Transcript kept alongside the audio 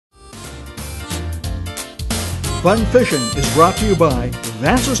Fun Fishing is brought to you by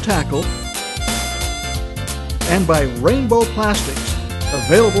Vance's Tackle and by Rainbow Plastics,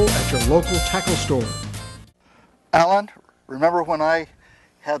 available at your local tackle store. Alan, remember when I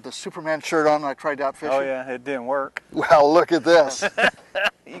had the Superman shirt on and I tried out fishing? Oh yeah, it didn't work. Well, look at this.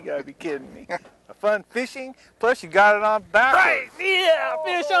 You gotta be kidding me. Fun fishing, plus you got it on backwards. Right, yeah,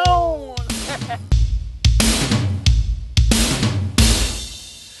 fish on!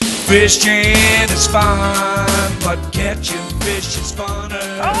 Fishing is fun, but catching fish is funner.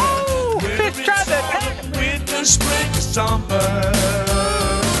 Oh, fish tried to attack me. Winter, spring, and summer.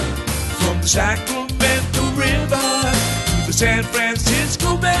 From the Sacramento River to the San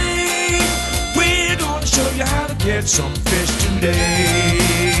Francisco Bay, we're gonna show you how to catch some fish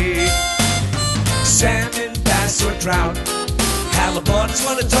today. Salmon, bass, or trout, halibut's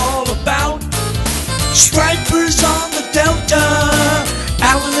what it's all about. Stripers on the Delta,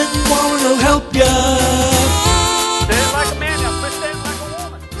 Alan and Warren will help ya. Stand like a man now, quit standing like a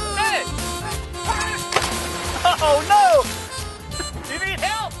woman. Hey! Oh no! You need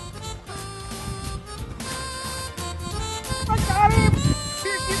help! I got him!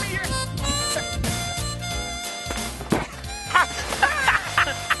 Here, give me your...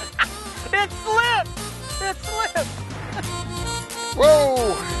 It slipped! It slipped!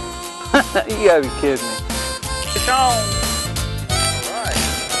 Whoa! You gotta be kidding me. It's on!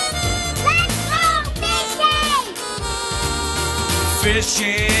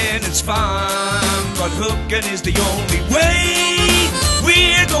 Fishing is fun, but hooking is the only way.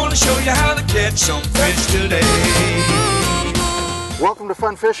 We're gonna show you how to catch some fish today. Welcome to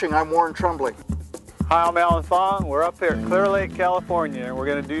Fun Fishing. I'm Warren Tremblay. Hi, I'm Alan Fong. We're up here at Clear Lake, California, and we're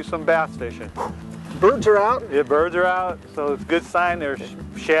gonna do some bass fishing. Birds are out. Yeah, birds are out, so it's a good sign there's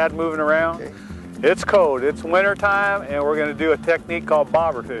shad moving around. Okay. It's cold, it's winter time, and we're gonna do a technique called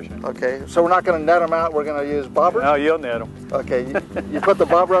bobber fishing. Okay, so we're not going to net them out, we're going to use bobbers? No, you'll net them. Okay, you put the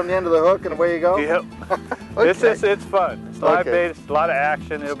bobber on the end of the hook and away you go? Yep. Okay. It's fun. It's live Okay. bait, it's a lot of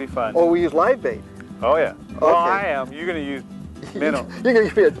action, it'll be fun. Oh, we use live bait? Oh yeah. Well, Okay. I am. You're gonna use minnow. You're going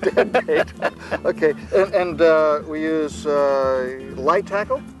to give me a dead bait. Okay, and we use light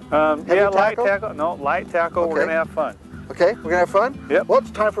tackle? Yeah, light tackle? tackle. No, light tackle, Okay. we're gonna have fun. Okay, we're going to have fun? Yep. Well,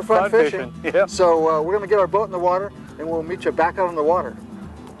 it's time for fun fishing. Yep. So we're going to get our boat in the water and we'll meet you back out in the water.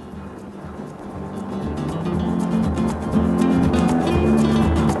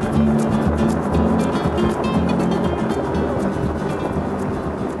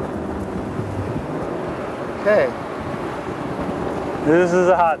 Okay, This is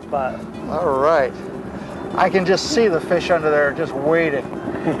a hot spot. all right. I can just see the fish under there just waiting.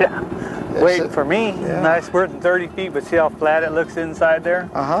 Yeah. Waiting for me. Yeah. Nice, we're at 30 feet, but see how flat it looks inside there?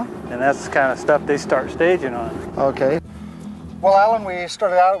 Uh-huh. And that's the kind of stuff they start staging on. Okay. Well, Alan, we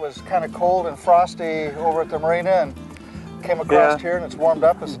started out, it was kind of cold and frosty over at the marina and came across here and it's warmed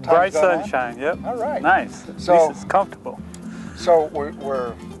up as the time's Bright gone on. sunshine, yep. All right. Nice. At So- least it's comfortable. So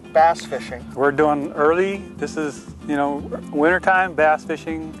we're bass fishing. We're doing early. This is, you know, wintertime bass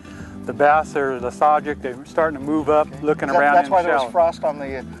fishing. The bass are lethargic. They're starting to move up, looking around That's in why the there shallow. was frost on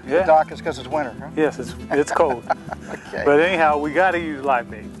the Yeah. dock, is because it's winter, huh? Yes, it's cold. Okay. But anyhow, we got to use live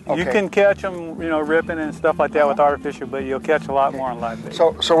bait. You Okay. can catch them, you know, ripping and stuff like that with artificial, but you'll catch a lot more on live bait.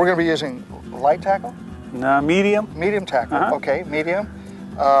 So we're going to be using light tackle? No, medium, Medium tackle. Uh-huh. Okay, medium.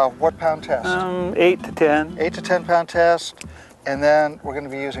 What pound test? 8 to 10. 8 to 10 pound test. And then we're going to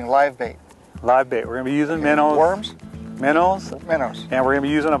be using live bait. Live bait. We're going to be using minnows. Worms? Minnows. Minnows. And we're going to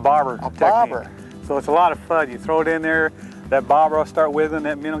be using a bobber technique. Bobber. So it's a lot of fun. You throw it in there, that bobber will start wiggling,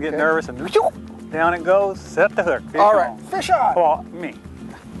 that minnow get nervous, and down it goes, set the hook. Fish All right, on. fish on. Oh, me.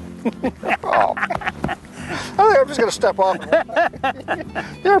 Oh. I think I'm just going to step off.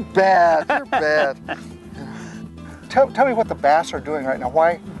 You're bad. You're bad. Tell me what the bass are doing right now.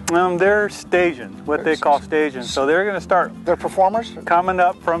 Why? They're staging, what they call staging. So they're going to start They're performers? coming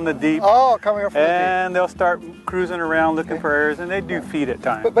up from the deep, Oh, coming up from the deep. and they'll start cruising around looking for areas, and they do feed at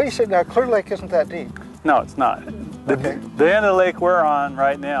times. But you said now Clear Lake isn't that deep. No, it's not. The end of the lake we're on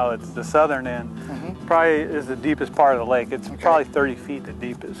right now, it's the southern end, probably is the deepest part of the lake. It's probably 30 feet the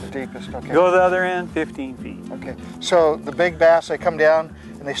deepest. The deepest, okay. Go to the other end, 15 feet. Okay, so the big bass, they come down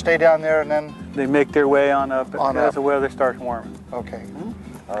and they stay down there and then, They make their way on up On as up. the weather starts warming. okay.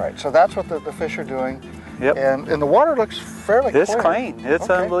 All right, so that's what the fish are doing. Yep. And the water looks fairly clear. It's clean. It's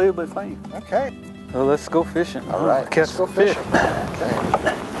Okay. unbelievably clean. Okay. So let's go fishing. All right, Catch let's go some fish. fishing.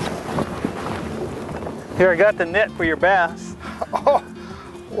 Okay. Here, I got the net for your bass. Oh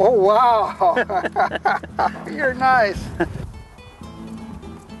wow. You're nice.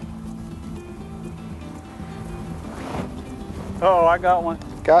 Oh, I got one.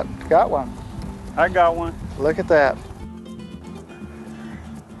 Got one. I got one. Look at that.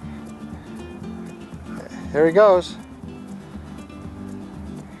 Here he goes.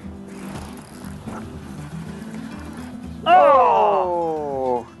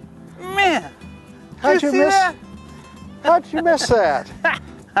 Oh, man. How'd you see miss that? How'd you miss that?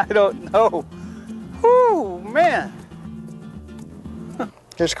 I don't know. Whoo, man.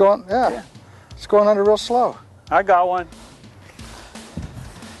 It's going, yeah. It's going under real slow. I got one.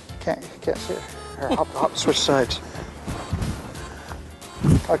 Can't see it. Here, hop, switch sides.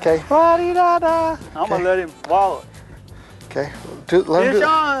 Okay. La-dee-da-da. I'm gonna let him wallow it. Okay. Let him Fish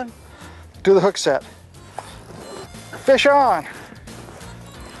on. do the hook set. Fish on.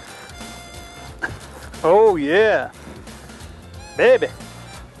 Oh yeah, baby.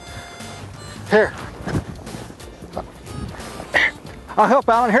 Here. I'll help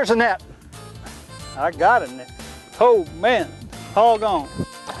Alan. Here's the net. I got him. Oh man, all gone.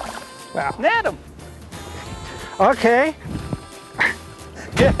 Wow. Net him. Okay.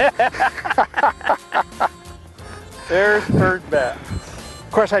 There's first bat.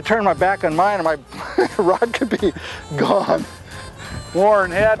 Of course, I turned my back on mine and my rod could be gone.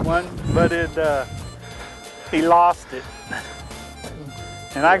 Warren had one, but he lost it.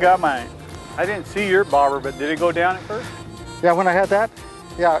 And I got mine. I didn't see your bobber, but did it go down at first? Yeah, when I had that,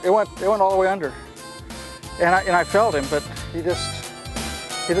 yeah, it went all the way under. And I felt him, but he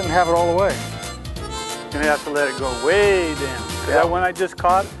didn't have it all the way. You're gonna have to let it go way down. Cause Yeah. that one I just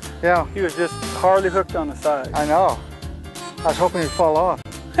caught, Yeah, he was just hardly hooked on the side. I know. I was hoping he'd fall off.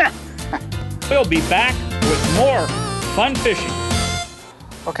 We'll be back with more fun fishing.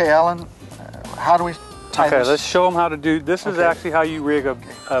 Okay, Alan, how do we tie Okay, this? let's show them how to do. This is Okay. actually how you rig a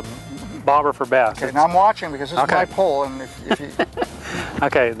bobber for bass. Okay, now I'm watching because this Okay. is my pole, and if you...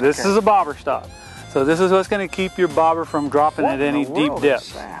 Okay, this Okay. is a bobber stop. So this is what's going to keep your bobber from dropping What at in any the deep world is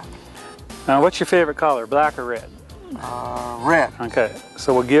depth. that? Now, what's your favorite color, black or red? Red. Okay,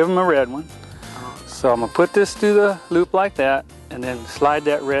 so we'll give them a red one. So I'm going to put this through the loop like that, and then slide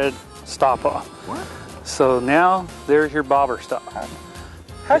that red stop off. What? So now there's your bobber stop.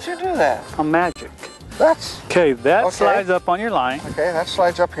 How'd you do that? A magic. That's... Okay, that Okay. slides up on your line. Okay, that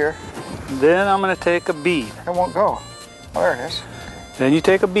slides up here. Then I'm going to take a bead. It won't go. Oh, there it is. Then you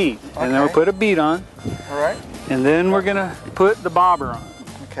take a bead, and then we'll Okay. put a bead on, All right. and then we're going to put the bobber on.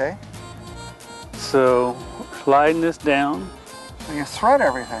 Okay. So sliding this down, So you thread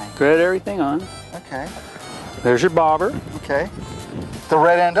everything. thread everything on. Okay. There's your bobber. Okay. The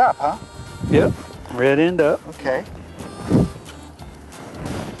red end up, huh? Yep. Red end up. Okay.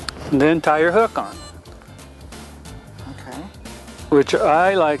 And then tie your hook on, Okay. which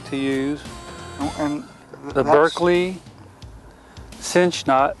I like to use And the that's- Berkeley cinch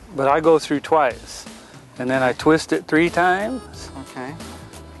knot, but I go through twice. And then I twist it 3 times, Okay.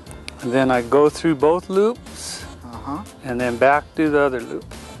 and then I go through both loops, Uh-huh. and then back through the other loop,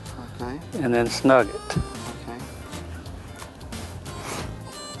 Okay. and then snug it. Okay.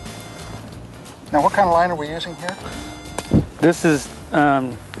 Now, what kind of line are we using here? This is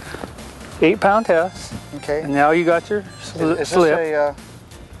 8-pound test, Okay. and now you got your Is this slip. a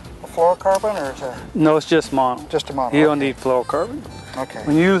fluorocarbon or is it No, it's just mono. just a mono? You don't Okay. need fluorocarbon. Okay.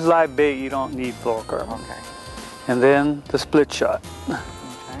 When you use live bait, you don't need fluorocarbon. Okay. And then the split shot. Okay.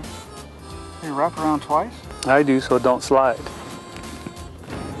 You wrap around twice? I do, so it don't slide.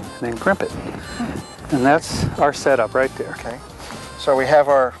 And then crimp it. And that's our setup right there. Okay. So we have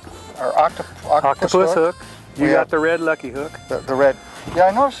our octopus Hook. You We got have- the red lucky hook. The red. Yeah,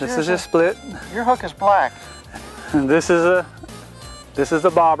 I noticed This yours is a split, your hook is black. and this is a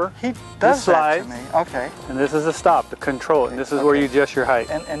bobber, He does that slides. to me. Okay. and this is a stop to control it. And this is where Okay. you adjust your height.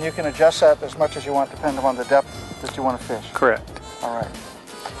 And you can adjust that as much as you want depending on the depth that you want to fish. Correct. All right.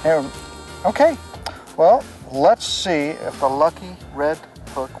 Here, okay. Well, let's see if the lucky red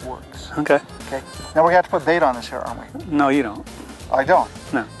hook works. Okay. Okay. Now we have to put bait on this here, aren't we? No, you don't. I don't.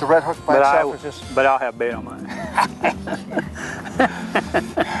 No. The red hook by But itself is just... I'll have bait on mine.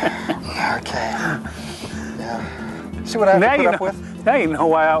 Okay. Yeah. See what I have now to put you up know. with? Now you know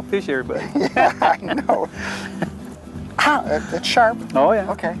why I outfish everybody. Yeah, I know. It's sharp. Oh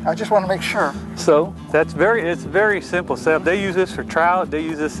yeah. Okay. I just want to make sure. So it's very simple setup. They use this for trout. They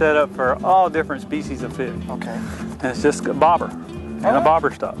use this setup for all different species of fish. Okay. And it's just a bobber and All a right.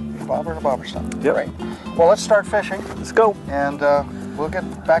 bobber stop. Bobber and a bobber stop. Yep. Great. Well, let's start fishing, Let's go. and we'll get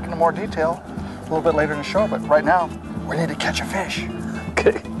back into more detail a little bit later in the show. But right now, we need to catch a fish.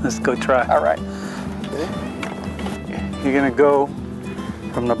 Okay, let's go try. All right. You're gonna go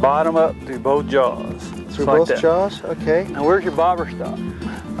from the bottom up through both jaws. Through Just like both that. jaws. Okay. Now where's your bobber stop?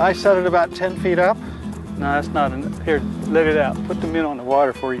 I set it about 10 feet up. No, that's not enough. Here, let it out. Put the minnow in the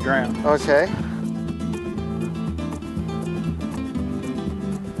water before you drown. Okay.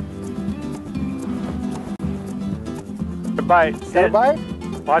 bite. Got a Sit. bite?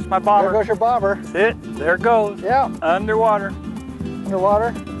 Watch my There bobber. goes your bobber. Sit. There it goes. Yeah, Underwater.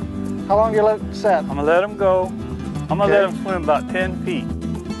 underwater. How long do you let it set? I'm gonna let him go. I'm gonna let Okay. him swim about 10 feet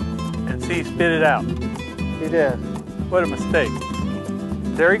and see spit it out. He did. What a mistake.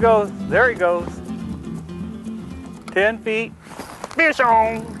 There he goes. There he goes. 10 feet. Fish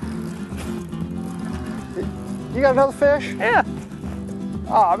on. You got another fish? Yeah.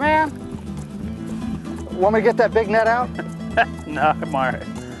 Oh man. Want me to get that big net out? No, I'm all right.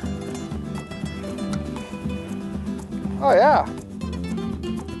 Oh yeah.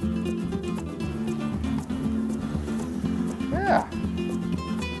 Yeah.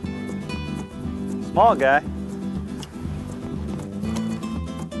 Small guy.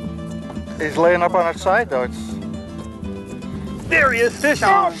 He's laying up on its side though. It's There he is. Fish oh,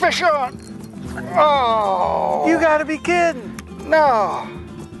 on. fish on. Oh. You gotta be kidding. No.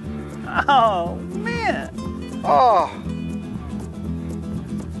 Oh, man. Oh.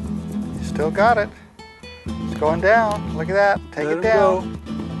 You still got it. It's going down. Look at that. Take Let it it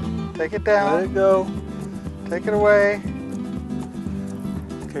down. Take it Let down. it go. Take it away.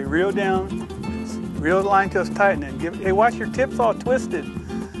 Okay, reel down. Reel the line till it's tight and then hey, watch your tips all twisted.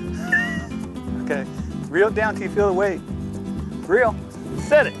 Okay, reel it down till you feel the weight. Reel,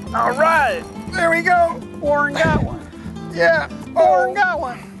 set it. All right, there we go. Warren got one. Yeah. Warren got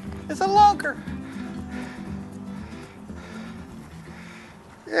one. It's a lunker.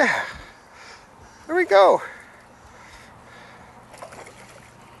 Yeah. There we go.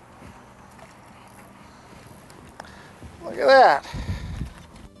 Look at that.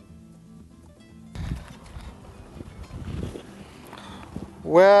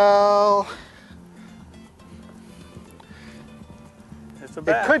 Well, It's a it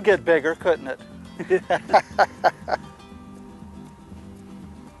bass. could get bigger, couldn't it?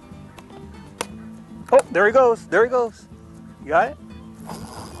 Oh, there he goes. There he goes. You got it?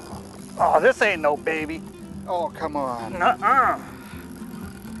 Oh, this ain't no baby. Oh, come on. Nuh-uh.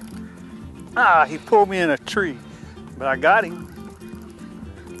 Ah, he pulled me in a tree, but I got him.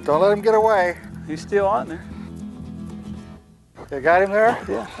 Don't let him get away. He's still on there. You got him there?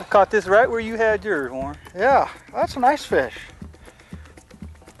 Yeah, I caught this right where you had yours, Warren. Yeah, that's a nice fish.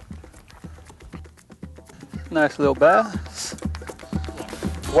 Nice little bass.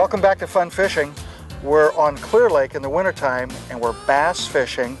 Welcome back to Fun Fishing. We're on Clear Lake in the wintertime and we're bass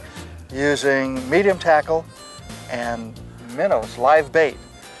fishing using medium tackle and minnows, live bait.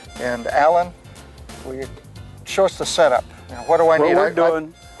 And Alan, will you show us the setup? You know, what do I What need? we're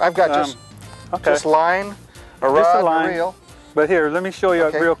doing, I've got just okay. line, a Just rod, a line. a reel. But here, let me show you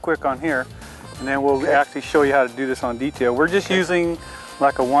Okay. real quick on here, and then we'll Okay. actually show you how to do this on detail. We're just using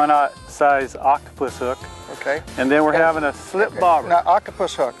like a 1/0 size octopus hook, Okay. and then we're Okay. having a slip bobber. Now,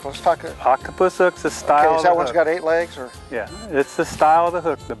 octopus hook. Let's talk. Octopus hook's the style Okay, is of that the one's hook. got 8 legs or Yeah, it's the style of the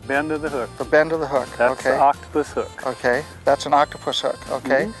hook, the bend of the hook. the bend of the hook? That's Okay. the octopus hook. Okay, that's an octopus hook.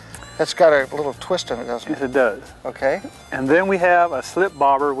 Okay. That's got a little twist in it, doesn't Yes, it? it does. Okay. And then we have a slip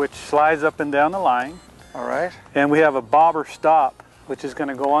bobber, which slides up and down the line. All right. And we have a bobber stop, which is going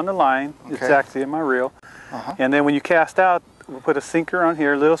to go on the line. It's Okay. actually in my reel. Uh-huh. And then when you cast out, we'll put a sinker on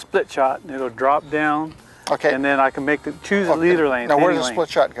here, a little split shot, and it'll drop down. Okay. And then I can choose a Okay. leader length. Now, where any does the length. split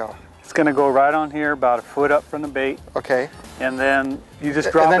shot go? It's going to go right on here, about a foot up from the bait, Okay. and then you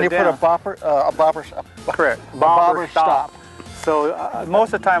just drop And then it you down. put a bobber. Correct. bobber stop. So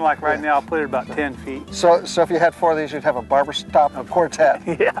most of the time, like right now, I'll put it about 10 feet. So if you had 4 of these, you'd have a barber stop quartet.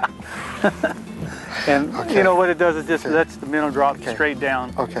 Yeah. And Okay. you know what it does is just Okay. lets the minnow drop Okay. straight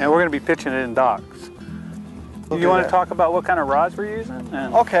down. Okay. And we're going to be pitching it in docks. We'll You do want that. to talk about what kind of rods we're using?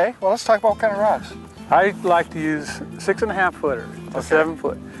 And Okay. Well, let's talk about what kind of rods. I like to use 6.5 footers to Okay. 7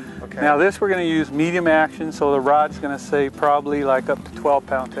 foot. Okay. Now this we're going to use medium action, so the rod's going to say probably like up to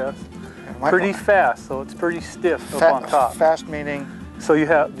 12-pound test. Pretty fast, so it's pretty stiff up on top. Fast meaning So you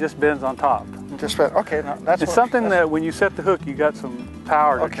have just bends on top. just okay. No, that's It's what- something that's- that when you set the hook, you got some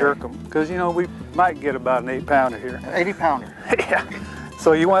power to Okay. jerk them, because you know we might get about an 8-pounder here. an 80-pounder. Yeah.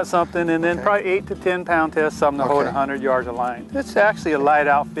 So you want something, and then Okay. probably 8 to 10-pound test, something to hold Okay. 100 yards of line. It's actually a light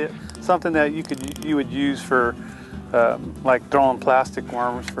outfit, something that you would use for like throwing plastic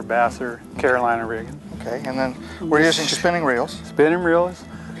worms for bass or Carolina rigging. Okay. And then we're using spinning reels. Spinning reels.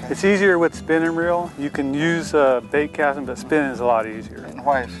 Okay. It's easier with spinning reel. You can use bait casting, but spinning is a lot easier. And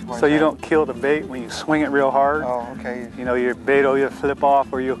why is So you that? don't kill the bait when you swing it real hard. Oh, okay. You know, your bait will either flip off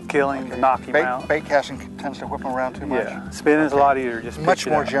or you'll kill him and knock him out. Bait casting tends to whip them around too much. Yeah, spinning is a lot easier. Just Much pitch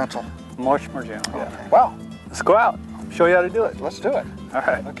it more out. gentle. Much more gentle. Yeah. Okay. Wow. Let's go out. Show you how to do it. Let's do it. All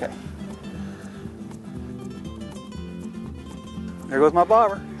right. Okay. There goes my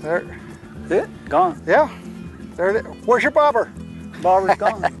bobber. There. That's it. Gone. Yeah. There it is. Where's your bobber? Bobber's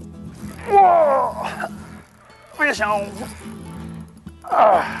gone. Whoa! Fish on.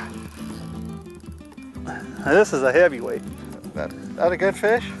 Ah. Now this is a heavyweight. That a good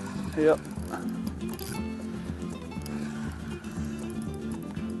fish? Yep.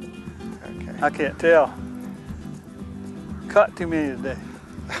 Okay. I can't tell. Caught too many today.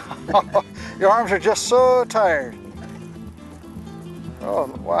 Your arms are just so tired. Oh,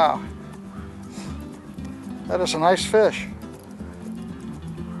 wow. That is a nice fish.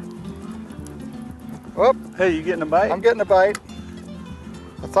 Whoop, Hey, you getting a bite? I'm getting a bite.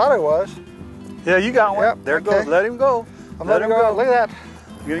 I thought I was. Yeah, you got one. Yep, There it okay. goes. Let him go. I'm letting go. Look at that.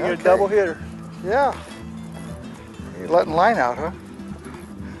 You're gonna get Okay. a double hitter. Yeah. You're letting line out, huh?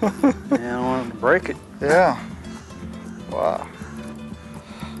 Yeah, I don't want him to break it. Yeah. Wow.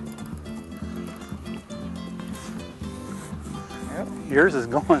 Yep. Yours is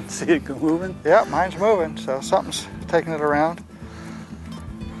going. See it moving? Yeah, mine's moving, so something's taking it around.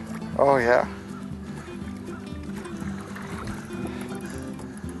 Oh, yeah.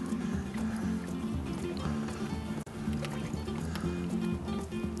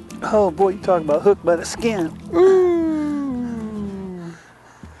 Oh boy, you talking about hooked by the skin. Ooh.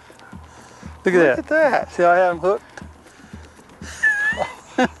 Look at Look that. at that. See how I have him hooked?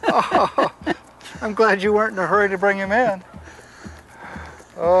 Oh, I'm glad you weren't in a hurry to bring him in.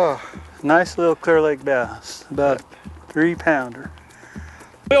 Oh, Nice little clear lake bass. About a 3-pounder.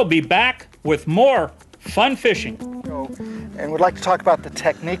 We'll be back with more fun fishing. and we'd like to talk about the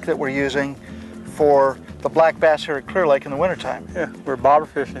technique that we're using for the black bass here at Clear Lake in the wintertime. Yeah, we're bobber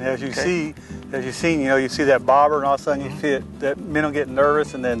fishing. As you see, you see that bobber, and all of a sudden you see it, that minnow get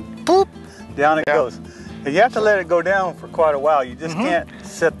nervous, and then boop, down it goes. And you have to let it go down for quite a while. You just can't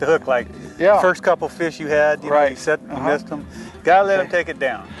set the hook like first couple fish you had. You know, you missed them. Gotta let them take it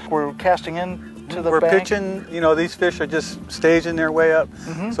down. We're casting into the We're bank. pitching. You know, these fish are just staging their way up.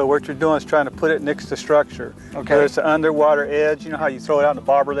 So what you're doing is trying to put it next to structure. Okay. Whether it's an underwater edge, you know how you throw it out and the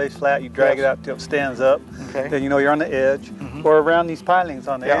bobber lays flat, you drag it out till it stands up. Okay. Then you know you're on the edge, or around these pilings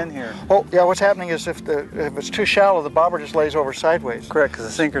on the end here. Oh, yeah, what's happening is if it's too shallow, the bobber just lays over sideways. Correct, because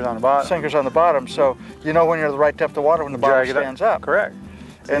the sinker's on the bottom. Sinker's on the bottom, so you know when you're the right depth of water when the bobber Drag it stands up. Correct.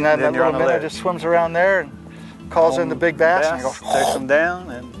 And then that you're little on the minnow ledge. just swims around there and calls in the big bass, and he goes, takes them down,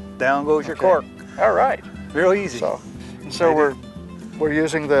 and down goes your cork. All right. Real easy. So we're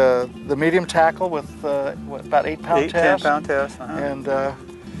using the medium tackle with what, about 8-pound 10-pound test. and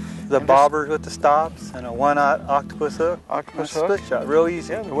the bobbers with the stops and a 1/0 octopus hook. octopus Split hook. shot, real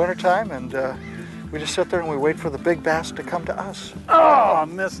easy. Yeah, the wintertime, and we just sit there and we wait for the big bass to come to us. Oh, I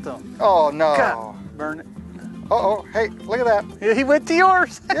missed him. Oh no! God, burn it. Oh, hey, look at that! Yeah, he went to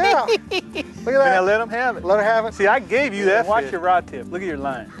yours. Yeah, look at Now that. let him have it. Let her have it. See, I gave you that. Watch fish. your rod tip. Look at your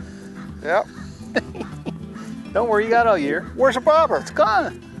line. Yep. Don't worry, you got all year. Where's the bobber? It's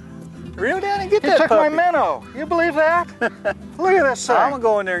gone. Reel down and get He that took puppy. my minnow. You believe that? Look at this thing. I'm gonna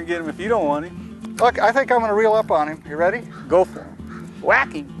go in there and get him if you don't want him. Look, I think I'm gonna reel up on him. You ready? Go for him.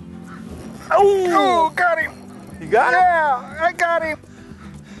 Whack him. Oh, got him. You got him? Yeah, I got him.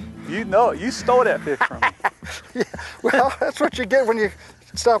 You know it. You stole that fish from me. Yeah, well, that's what you get when you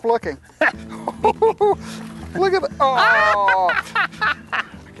stop looking. Look at that. Oh,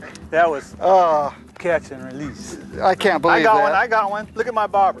 That was oh, catch and release. I can't believe I got that. one. I got one. Look at my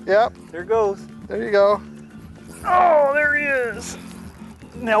bobber. Yep, There goes. there you go. Oh, there he is.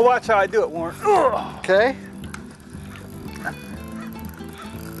 Now watch how I do it, Warren. Ugh. Okay.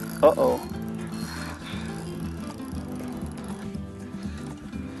 Uh-oh.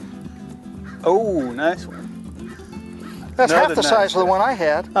 Oh, nice one. That's half Another the nice size of the fish. one I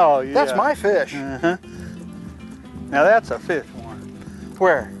had. Oh, yeah. That's my fish. Uh-huh. Now that's a fish, Warren.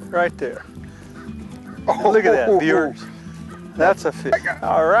 Where? Right there. Oh, Look at that, viewers. That's a fish.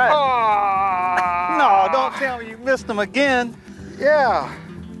 All right. Oh, No, don't tell me you missed him again. Yeah.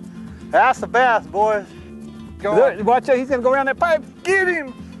 That's a bass, boys. Go Look, on. watch out, he's gonna go around that pipe. Get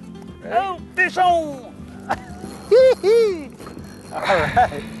him! Oh, fish on! All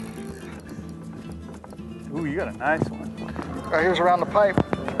right. Ooh, you got a nice one. Oh, he was around the pipe.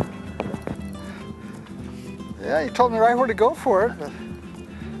 Yeah, you told me right where to go for it. But...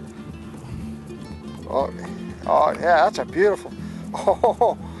 Oh, yeah, that's a beautiful.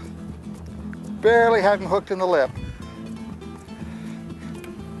 Oh, barely had him hooked in the lip.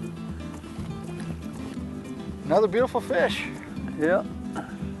 Another beautiful fish. Yeah.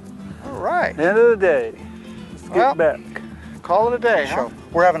 All right. End of the day. Let's get back. Call it a day. Huh?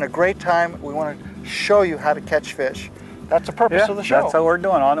 We're having a great time. We want to show you how to catch fish. That's the purpose of the show. That's what we're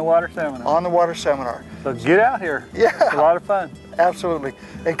doing on the water seminar. On the water seminar. So get out here. Yeah. It's a lot of fun. Absolutely.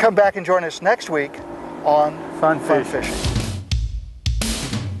 And come back and join us next week on Fun Fun Fishing.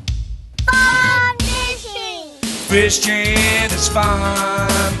 Fishing. Fun fishing! Fishing is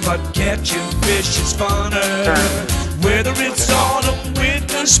fun, but catching fish is funner. Whether it's autumn,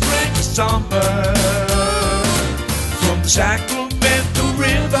 winter, spring, or summer. From the Sacramento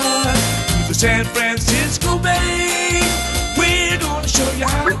River to the San Francisco Bay, we're gonna show you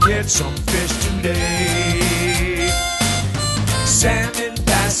how to get some fish today. Salmon,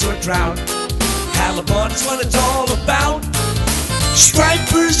 bass, or trout, halibut's what it's all about.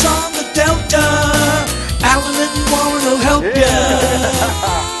 Stripers on the Delta, Alan and Warren will help ya.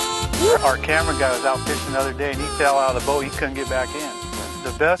 Our camera guy was out fishing the other day and he fell out of the boat. He couldn't get back in.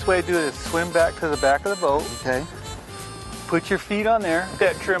 The best way to do it is swim back to the back of the boat. Okay. Put your feet on there.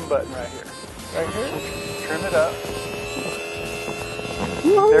 That trim button right here. Right here. Trim it up.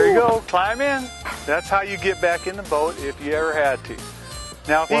 There you go. Climb in. That's how you get back in the boat if you ever had to.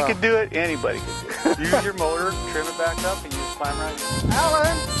 Now, if he could do it, anybody could do it. Use your motor, trim it back up, and you just climb right in.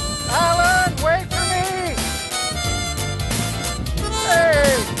 Alan! Alan, wait for me!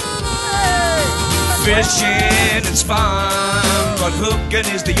 Hey! Hey! Fishing is fun, but hooking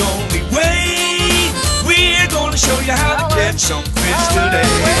is the only way. We're gonna show you how to catch some fish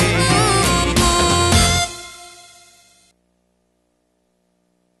today.